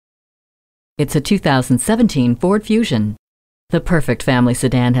It's a 2017 Ford Fusion. The perfect family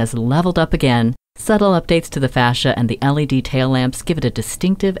sedan has leveled up again. Subtle updates to the fascia and the LED tail lamps give it a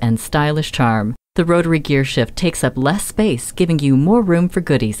distinctive and stylish charm. The rotary gear shift takes up less space, giving you more room for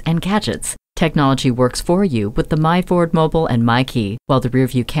goodies and gadgets. Technology works for you with the My Ford Mobile and My Key, while the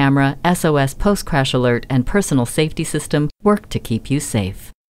rearview camera, SOS post-crash alert, and personal safety system work to keep you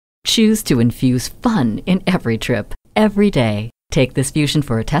safe. Choose to infuse fun in every trip, every day. Take this Fusion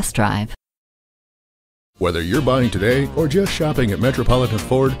for a test drive. Whether you're buying today or just shopping at Metropolitan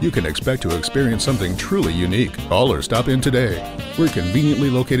Ford, you can expect to experience something truly unique. Call or stop in today. We're conveniently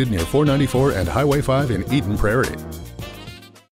located near 494 and Highway 5 in Eden Prairie.